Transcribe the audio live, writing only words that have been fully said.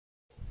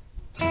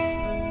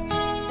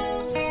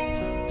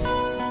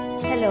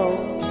Hello.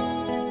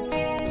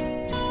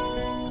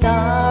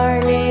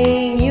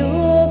 Darling, you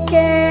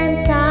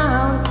can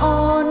count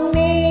on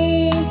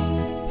me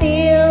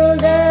till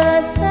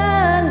the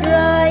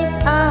sunrise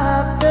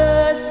of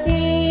the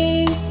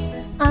sea.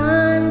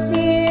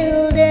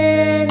 Until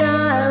then,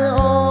 I'll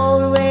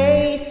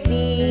always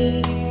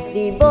be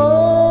devoted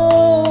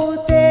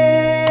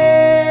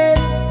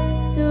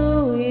to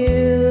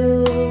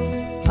you.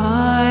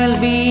 I'll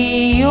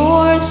be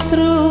yours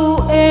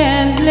through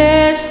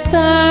endless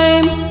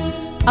time.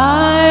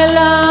 I'll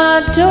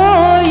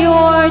adore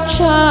your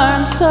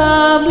charm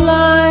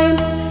sublime.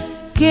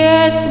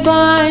 Guess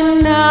by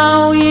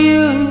now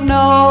you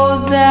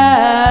know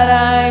that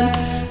I'm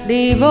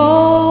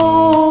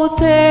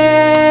devoted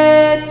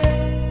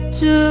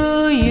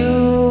to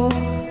you.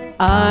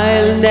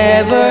 I'll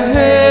never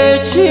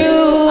hurt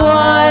you,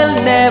 I'll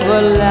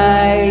never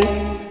lie,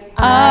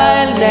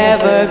 I'll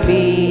never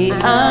be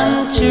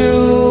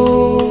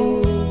untrue.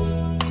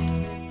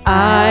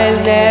 I'll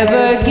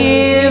never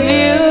give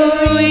you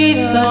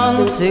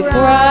reason to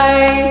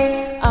cry.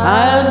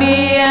 I'll be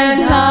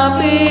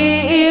unhappy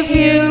if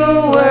you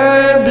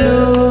were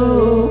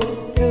blue.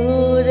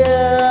 Through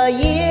the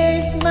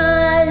years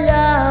my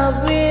love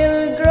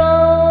will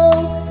grow.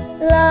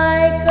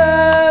 Like a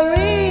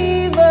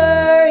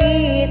river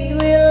it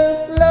will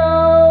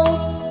flow.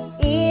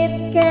 It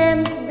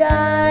can't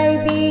die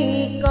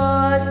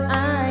because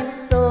I'm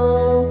so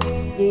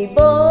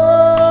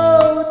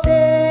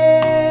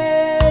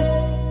devoted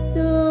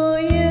to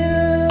you.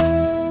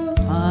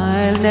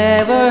 I'll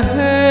never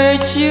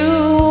hurt you,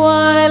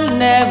 I'll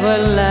never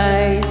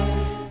lie,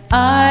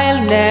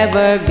 I'll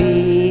never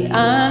be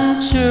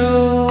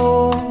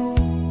untrue.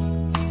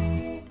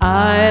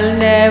 I'll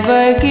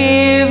never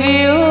give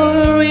you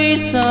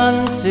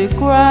reason to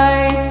cry.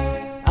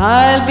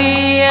 I'll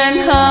be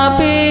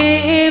unhappy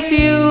if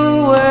you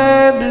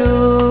were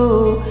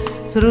blue.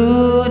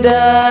 Through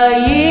the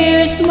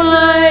years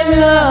my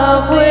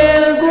love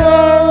will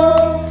grow.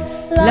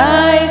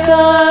 Like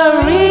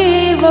a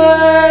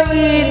river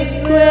it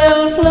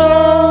will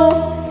flow.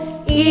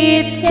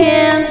 It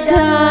can't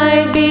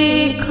die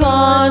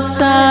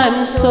because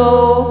I'm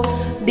so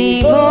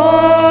devoted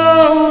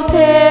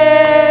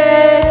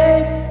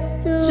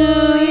to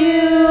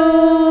you.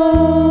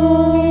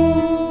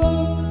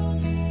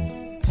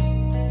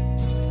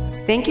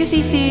 Thank you,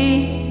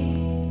 Sisi.